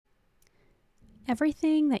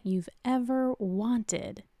Everything that you've ever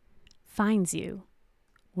wanted finds you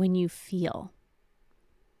when you feel.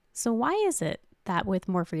 So, why is it that with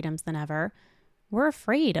more freedoms than ever, we're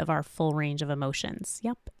afraid of our full range of emotions?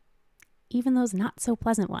 Yep, even those not so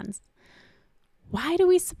pleasant ones. Why do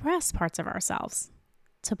we suppress parts of ourselves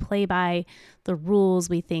to play by the rules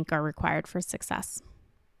we think are required for success?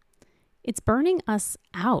 It's burning us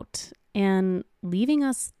out and leaving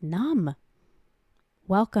us numb.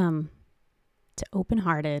 Welcome to Open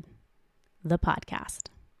Hearted, the podcast,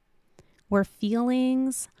 where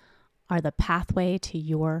feelings are the pathway to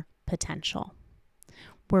your potential,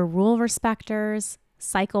 where rule respecters,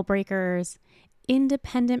 cycle breakers,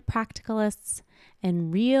 independent practicalists,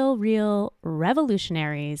 and real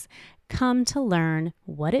revolutionaries come to learn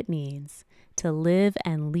what it means to live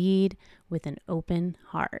and lead with an open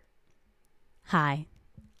heart. Hi,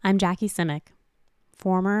 I'm Jackie Simic,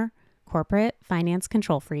 former corporate finance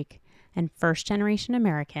control freak and first-generation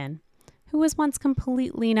American who was once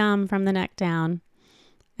completely numb from the neck down.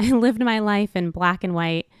 I lived my life in black and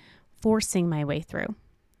white, forcing my way through,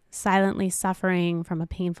 silently suffering from a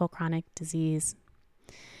painful chronic disease.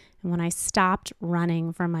 And when I stopped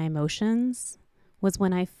running from my emotions was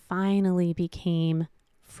when I finally became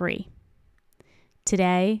free.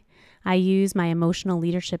 Today, I use my emotional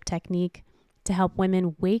leadership technique to help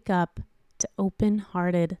women wake up to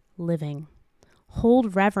open-hearted living,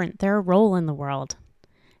 hold reverent their role in the world,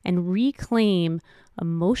 and reclaim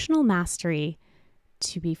emotional mastery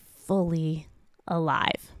to be fully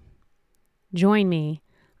alive. Join me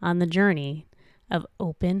on the journey of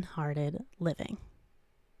open-hearted living.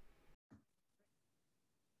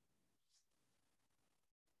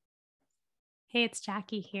 Hey, it's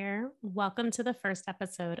Jackie here. Welcome to the first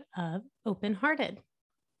episode of Open Hearted.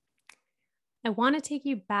 I want to take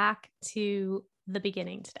you back to the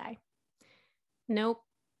beginning today. Nope,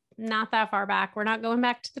 not that far back. We're not going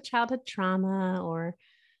back to the childhood trauma or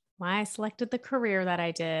why I selected the career that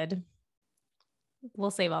I did.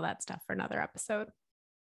 We'll save all that stuff for another episode.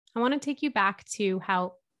 I want to take you back to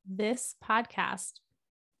how this podcast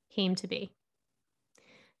came to be.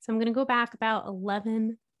 So I'm going to go back about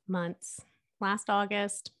 11 months. Last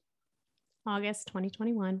August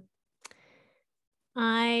 2021,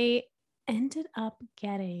 I ended up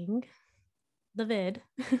getting the vid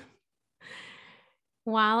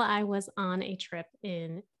while I was on a trip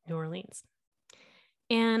in New Orleans.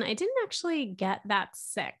 And I didn't actually get that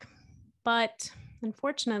sick, but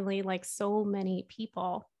unfortunately, like so many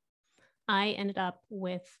people, I ended up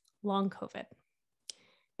with long COVID.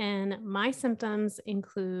 And my symptoms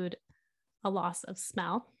include a loss of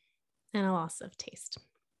smell and a loss of taste.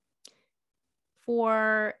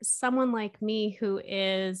 For someone like me who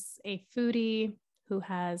is a foodie, who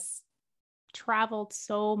has traveled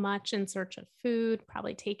so much in search of food,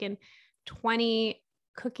 probably taken 20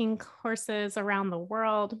 cooking courses around the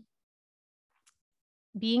world,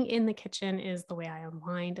 being in the kitchen is the way I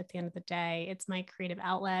unwind at the end of the day. It's my creative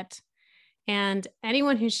outlet. And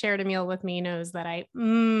anyone who's shared a meal with me knows that I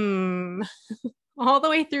all the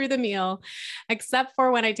way through the meal, except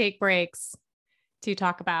for when I take breaks to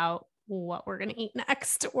talk about what we're going to eat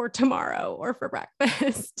next or tomorrow or for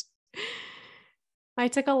breakfast. I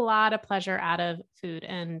took a lot of pleasure out of food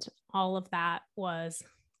and all of that was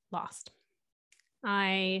lost.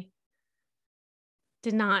 I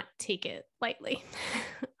did not take it lightly.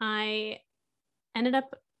 I ended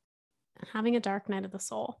up having a dark night of the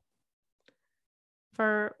soul.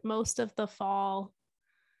 For most of the fall,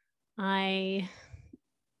 I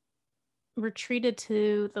retreated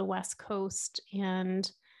to the West Coast and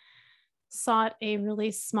sought a really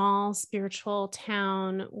small spiritual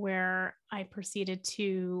town where I proceeded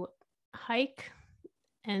to hike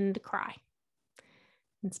and cry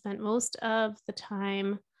and spent most of the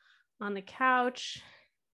time on the couch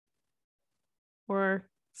or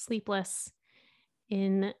sleepless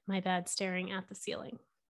in my bed staring at the ceiling,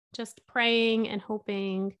 just praying and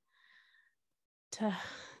hoping to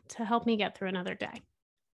help me get through another day.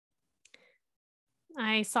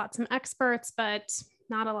 I sought some experts, but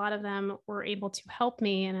not a lot of them were able to help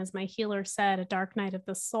me. And as my healer said, a dark night of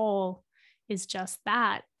the soul is just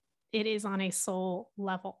that. It is on a soul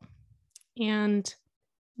level. And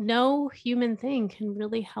no human thing can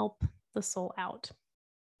really help the soul out.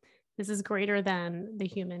 This is greater than the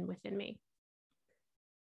human within me.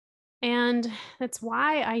 And that's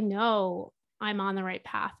why I know I'm on the right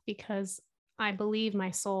path, because I believe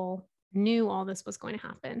my soul knew all this was going to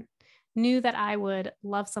happen, knew that I would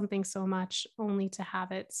love something so much only to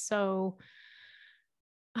have it so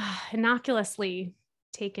innocuously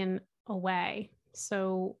taken away,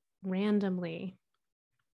 so randomly.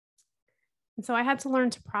 And so I had to learn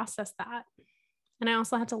to process that. And I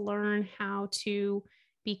also had to learn how to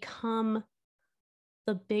become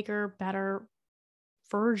the bigger, better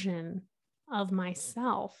version of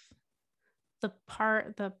myself, the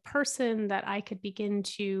person that I could begin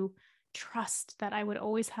to trust that I would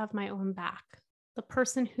always have my own back, the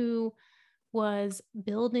person who was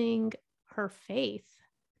building her faith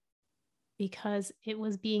because it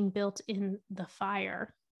was being built in the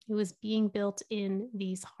fire. It was being built in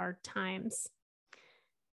these hard times.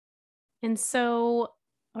 And so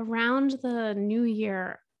around the new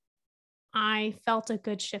year, I felt a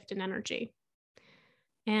good shift in energy.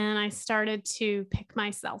 And I started to pick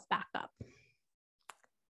myself back up.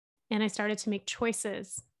 And I started to make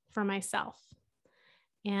choices for myself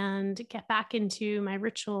and get back into my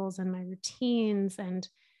rituals and my routines and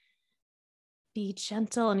be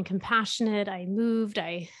gentle and compassionate. I moved,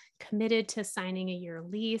 I committed to signing a year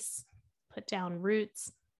lease, put down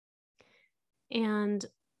roots. And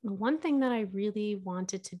the one thing that I really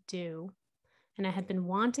wanted to do, and I had been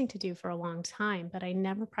wanting to do for a long time, but I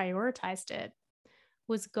never prioritized it,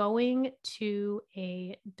 was going to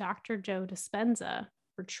a Dr. Joe Dispenza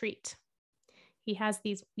retreat. He has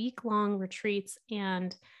these week-long retreats.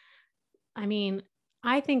 And I mean,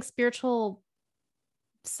 I think spiritual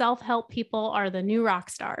self-help people are the new rock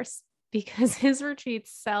stars because his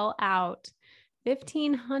retreats sell out.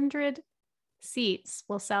 1,500 seats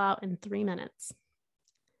will sell out in 3 minutes.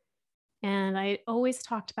 And I always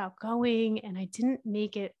talked about going, and I didn't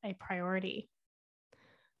make it a priority.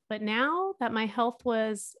 But now that my health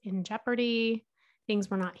was in jeopardy,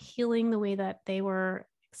 things were not healing the way that they were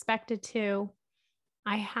expected to,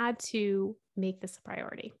 I had to make this a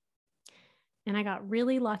priority. And I got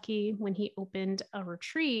really lucky when he opened a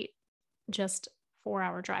retreat just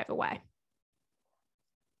 4-hour drive away.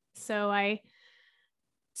 So I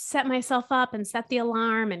set myself up and set the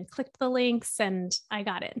alarm and clicked the links, and I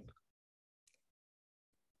got in.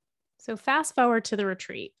 So fast forward to the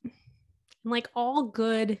retreat. And like all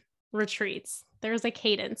good retreats, there's a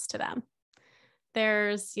cadence to them.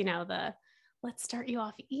 There's, the let's start you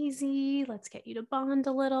off easy. Let's get you to bond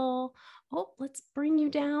a little. Oh, let's bring you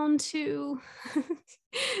down to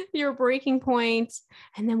your breaking point.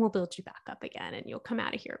 And then we'll build you back up again. And you'll come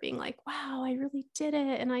out of here being like, wow, I really did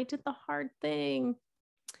it. And I did the hard thing.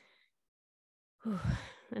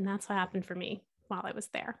 And that's what happened for me while I was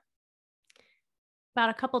there. About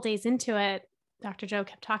a couple days into it, Dr. Joe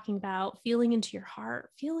kept talking about feeling into your heart,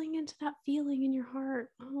 feeling into that feeling in your heart.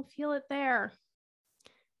 Oh, feel it there.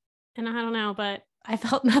 And I don't know, but I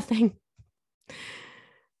felt nothing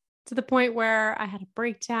to the point where I had a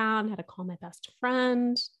breakdown, had to call my best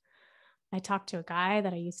friend. I talked to a guy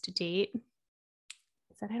that I used to date.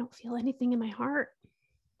 I said, I don't feel anything in my heart.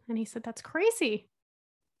 And he said, that's crazy.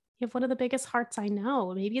 You have one of the biggest hearts I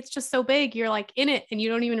know. Maybe it's just so big, you're like in it and you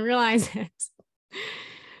don't even realize it.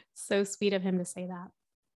 So sweet of him to say that.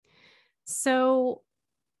 So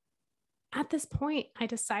at this point, I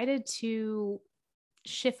decided to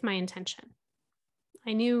shift my intention.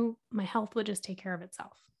 I knew my health would just take care of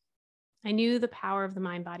itself. I knew the power of the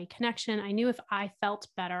mind-body connection. I knew if I felt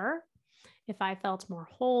better, if I felt more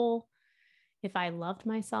whole, if I loved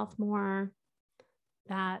myself more,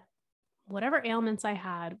 that whatever ailments I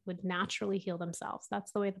had would naturally heal themselves.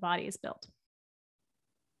 That's the way the body is built.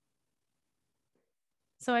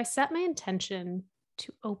 So I set my intention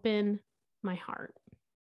to open my heart.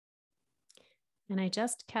 And I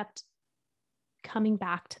just kept coming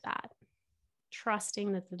back to that,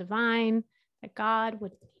 trusting that the divine, that God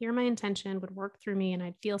would hear my intention, would work through me, and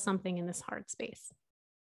I'd feel something in this heart space.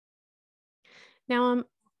 Now, I'm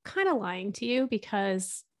kind of lying to you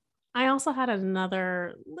because I also had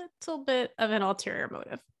another little bit of an ulterior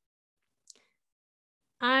motive.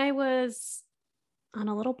 I was on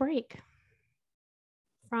a little break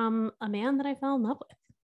from a man that I fell in love with,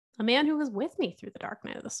 a man who was with me through the dark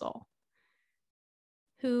night of the soul,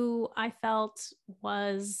 who I felt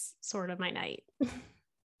was sort of my knight.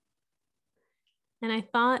 And I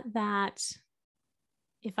thought that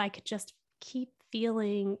if I could just keep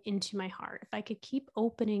feeling into my heart, if I could keep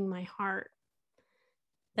opening my heart,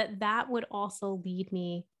 that would also lead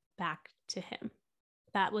me back to him.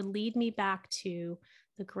 That would lead me back to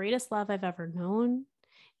the greatest love I've ever known.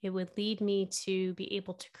 It would lead me to be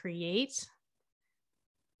able to create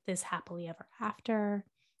this happily ever after,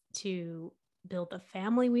 to build the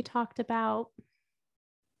family we talked about.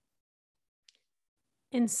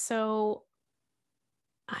 And so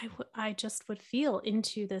I just would feel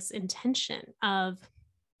into this intention of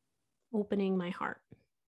opening my heart.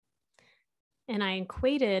 And I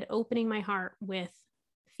equated opening my heart with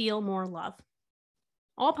feel more love.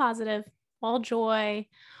 All positive, all joy,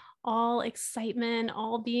 all excitement,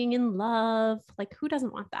 all being in love. Like, who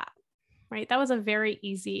doesn't want that? Right? That was a very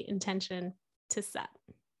easy intention to set.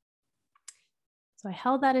 So I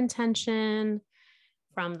held that intention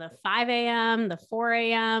from the 5 a.m., the 4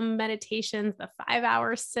 a.m. meditations, the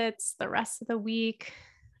 5-hour sits, the rest of the week.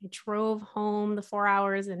 I drove home the 4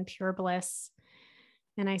 hours in pure bliss,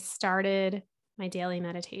 and I started my daily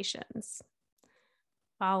meditations,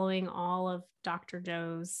 following all of Dr.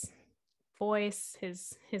 Joe's voice,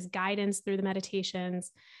 his guidance through the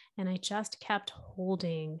meditations. And I just kept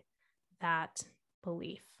holding that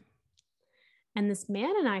belief. And this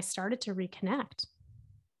man and I started to reconnect.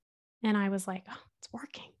 And I was like, oh, it's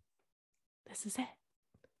working. This is it.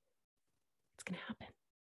 It's going to happen.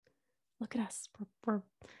 Look at us.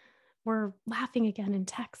 We're laughing again in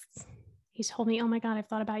texts. He told me, oh my God, I've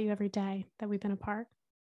thought about you every day that we've been apart.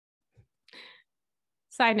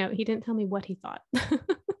 Side note, he didn't tell me what he thought.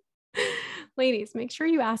 Ladies, make sure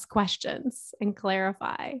you ask questions and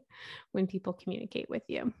clarify when people communicate with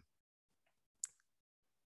you.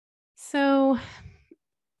 So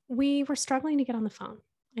we were struggling to get on the phone.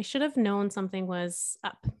 I should have known something was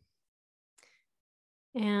up.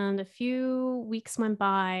 And a few weeks went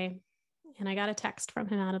by, and I got a text from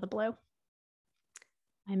him out of the blue.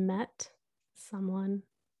 I met someone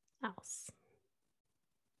else.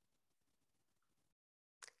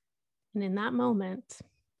 And in that moment,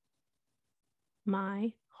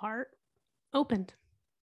 my heart opened.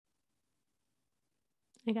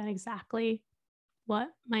 I got exactly what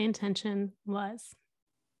my intention was.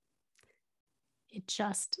 It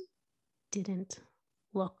just didn't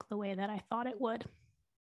look the way that I thought it would.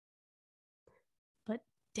 But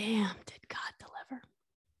damn, did God deliver.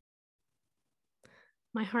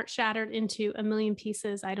 My heart shattered into a million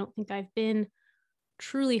pieces. I don't think I've been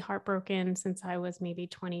truly heartbroken since I was maybe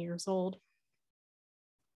 20 years old.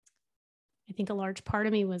 I think a large part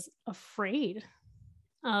of me was afraid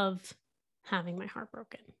of having my heart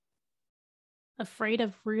broken, afraid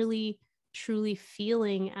of really, truly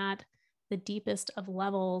feeling at the deepest of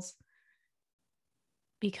levels,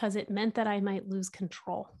 because it meant that I might lose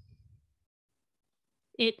control.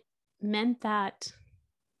 It meant that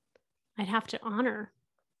I'd have to honor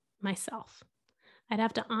myself. I'd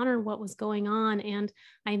have to honor what was going on. And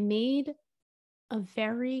I made a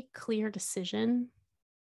very clear decision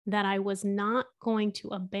that I was not going to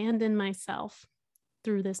abandon myself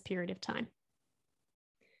through this period of time,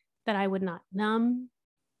 that I would not numb.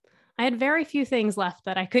 I had very few things left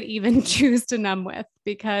that I could even choose to numb with,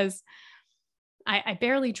 because I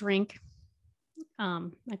barely drink. I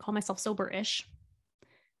call myself sober-ish.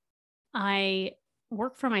 I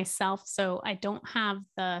work for myself, so I don't have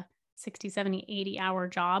the 60, 70, 80-hour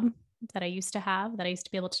job that I used to have, that I used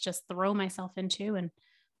to be able to just throw myself into and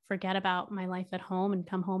forget about my life at home and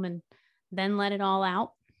come home and then let it all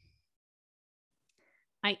out.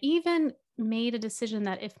 I even made a decision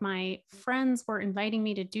that if my friends were inviting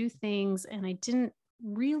me to do things and I didn't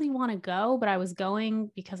really want to go, but I was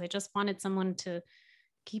going because I just wanted someone to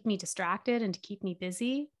keep me distracted and to keep me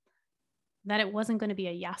busy, that it wasn't going to be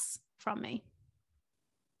a yes from me.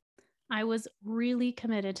 I was really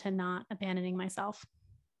committed to not abandoning myself,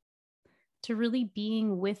 to really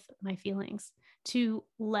being with my feelings, to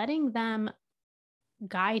letting them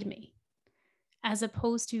guide me, as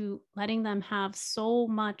opposed to letting them have so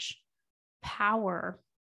much power.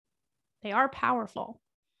 They are powerful,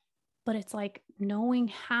 but it's like knowing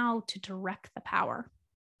how to direct the power.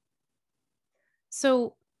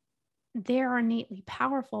 So they're innately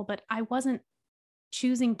powerful, but I wasn't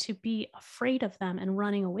choosing to be afraid of them and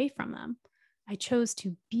running away from them. I chose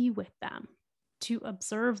to be with them, to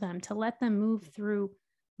observe them, to let them move through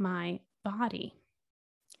my body.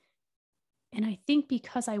 And I think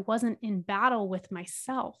because I wasn't in battle with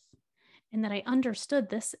myself, and that I understood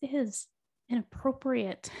this is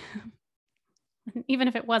inappropriate, even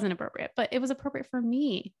if it wasn't appropriate, but it was appropriate for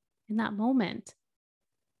me in that moment.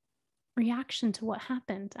 Reaction to what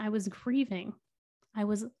happened. I was grieving. I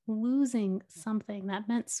was losing something that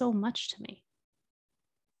meant so much to me.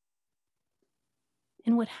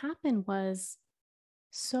 And what happened was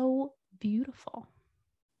so beautiful.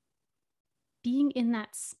 Being in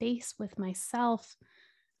that space with myself,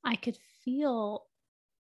 I could feel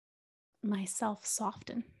myself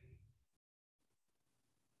soften.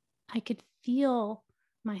 I could feel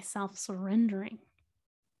myself surrendering.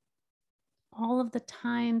 All of the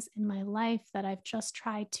times in my life that I've just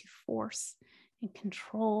tried to force and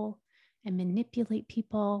control and manipulate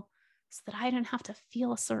people so that I didn't have to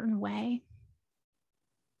feel a certain way,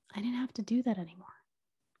 I didn't have to do that anymore.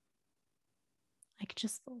 I could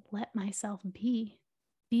just let myself be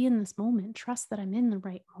in this moment, trust that I'm in the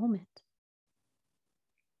right moment.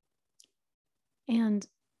 And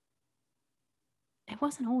it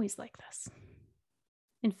wasn't always like this.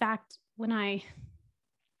 In fact, when I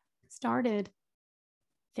started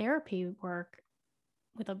therapy work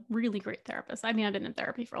with a really great therapist, I mean, I've been in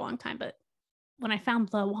therapy for a long time, but when I found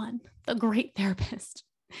the great therapist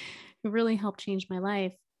who really helped change my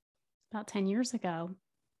life about 10 years ago,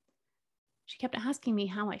 she kept asking me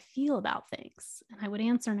how I feel about things. And I would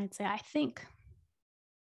answer and I'd say, I think.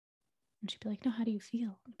 And she'd be like, no, how do you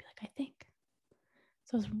feel? I'd be like, I think.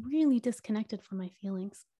 So I was really disconnected from my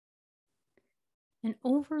feelings. And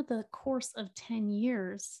over the course of 10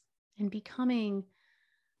 years and becoming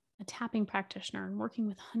a tapping practitioner and working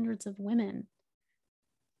with hundreds of women,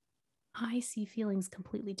 I see feelings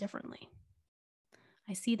completely differently.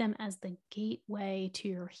 I see them as the gateway to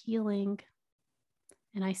your healing,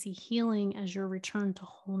 and I see healing as your return to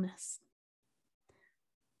wholeness,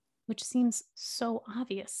 which seems so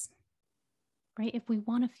obvious, right? If we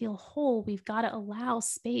want to feel whole, we've got to allow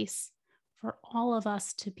space for all of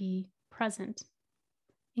us to be present,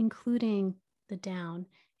 including the down,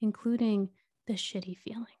 including the shitty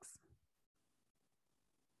feelings.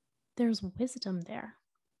 There's wisdom there.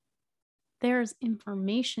 There's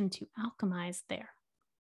information to alchemize there.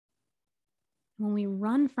 When we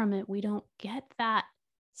run from it, we don't get that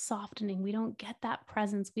softening. We don't get that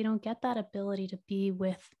presence. We don't get that ability to be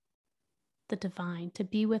with the divine, to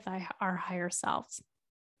be with our higher selves.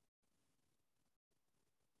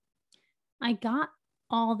 I got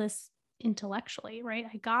all this intellectually, right?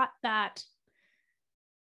 I got that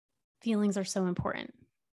feelings are so important.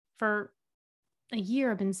 For a year,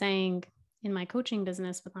 I've been saying in my coaching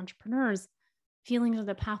business with entrepreneurs, feelings are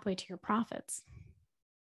the pathway to your profits.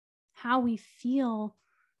 How we feel,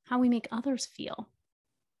 how we make others feel.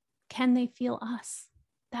 Can they feel us?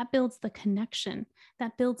 That builds the connection.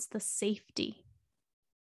 That builds the safety.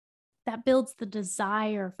 That builds the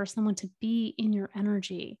desire for someone to be in your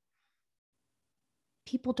energy.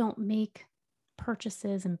 People don't make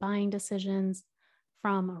purchases and buying decisions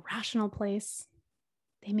from a rational place.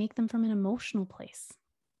 They make them from an emotional place.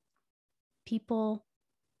 People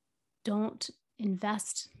don't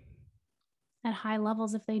invest at high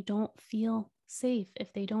levels if they don't feel safe,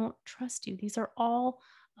 if they don't trust you. These are all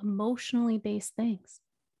emotionally based things.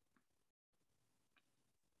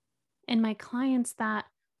 And my clients that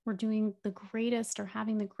were doing the greatest or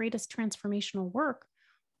having the greatest transformational work,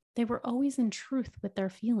 they were always in truth with their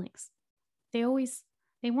feelings. They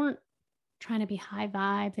weren't trying to be high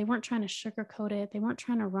vibe. They weren't trying to sugarcoat it. They weren't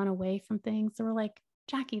trying to run away from things. They were like,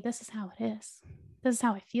 Jackie, this is how it is. This is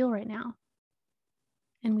how I feel right now.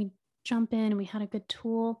 And we'd jump in and we had a good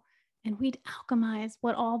tool and we'd alchemize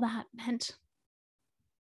what all that meant,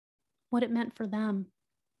 what it meant for them.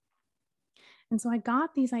 And so I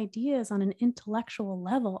got these ideas on an intellectual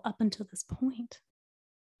level up until this point.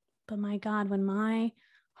 But my God, when my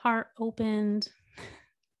heart opened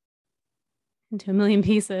into a million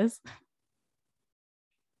pieces,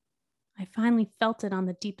 I finally felt it on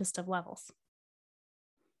the deepest of levels.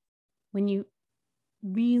 When you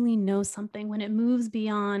really know something, when it moves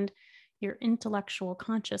beyond your intellectual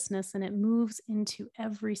consciousness and it moves into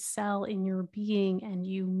every cell in your being and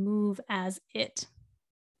you move as it.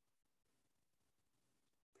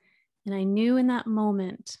 And I knew in that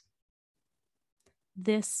moment,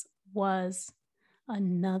 this was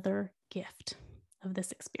another gift of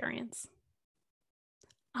this experience.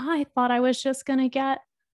 I thought I was just going to get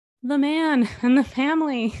the man and the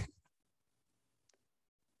family.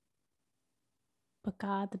 But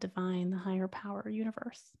God, the divine, the higher power,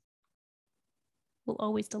 universe will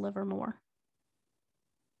always deliver more.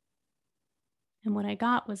 And what I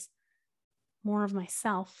got was more of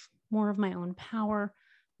myself, more of my own power,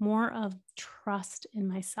 more of trust in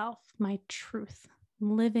myself, my truth,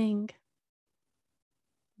 living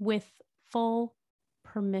with full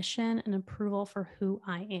permission and approval for who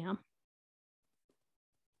I am.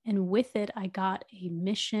 And with it, I got a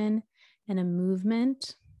mission and a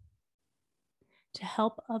movement to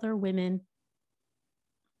help other women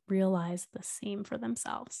realize the same for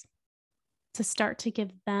themselves, to start to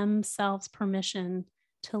give themselves permission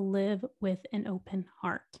to live with an open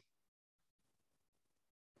heart.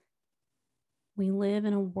 We live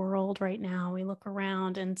in a world right now, we look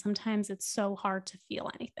around and sometimes it's so hard to feel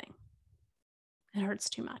anything. It hurts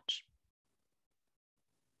too much.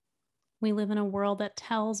 We live in a world that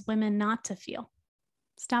tells women not to feel.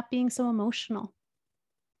 Stop being so emotional,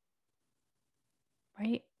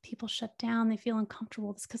 right? People shut down, they feel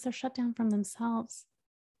uncomfortable. It's because they're shut down from themselves.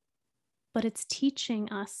 But it's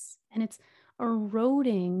teaching us and it's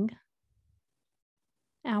eroding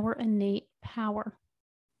our innate power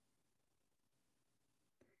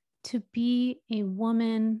to be a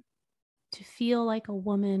woman To feel like a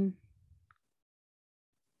woman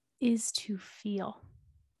is to feel.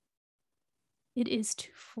 It is to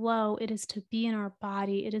flow. It is to be in our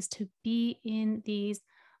body. It is to be in these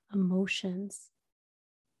emotions.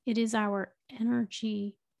 It is our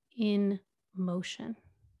energy in motion.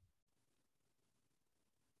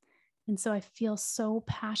 And so I feel so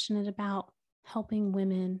passionate about helping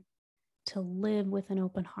women to live with an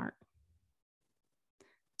open heart,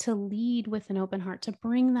 to lead with an open heart, to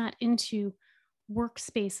bring that into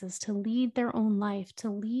workspaces, to lead their own life, to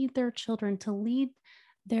lead their children, to lead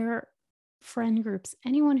their friend groups,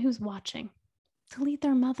 anyone who's watching, to lead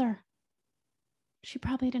their mother. She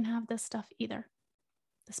probably didn't have this stuff either,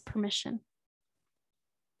 this permission.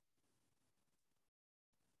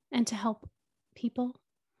 And to help people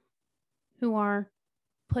who are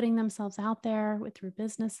putting themselves out there through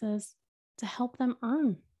businesses, to help them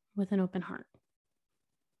earn with an open heart.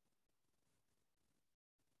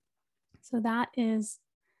 So that is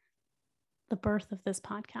the birth of this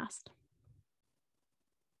podcast.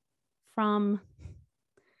 From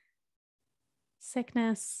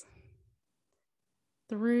sickness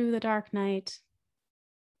through the dark night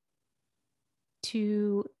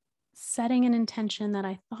to setting an intention that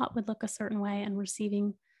I thought would look a certain way and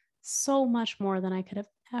receiving so much more than I could have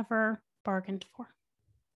ever bargained for.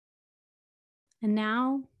 And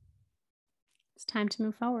now it's time to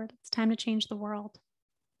move forward. It's time to change the world.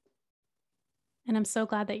 And I'm so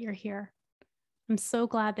glad that you're here. I'm so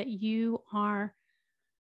glad that you are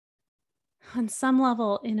on some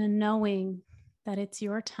level in a knowing that it's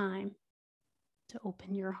your time to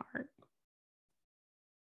open your heart.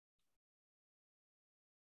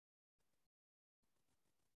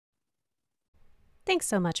 Thanks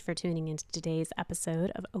so much for tuning into today's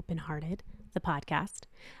episode of Open Hearted, the podcast.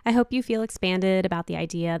 I hope you feel expanded about the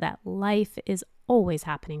idea that life is always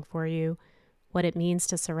happening for you, what it means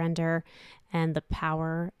to surrender, and the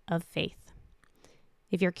power of faith.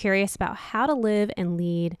 If you're curious about how to live and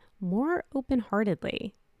lead more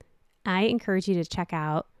open-heartedly, I encourage you to check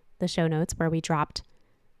out the show notes where we dropped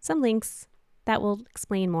some links that will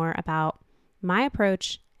explain more about my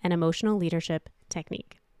approach and emotional leadership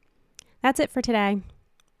technique. That's it for today.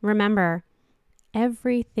 Remember,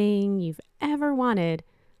 everything you've ever wanted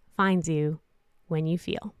finds you when you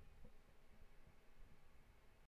feel.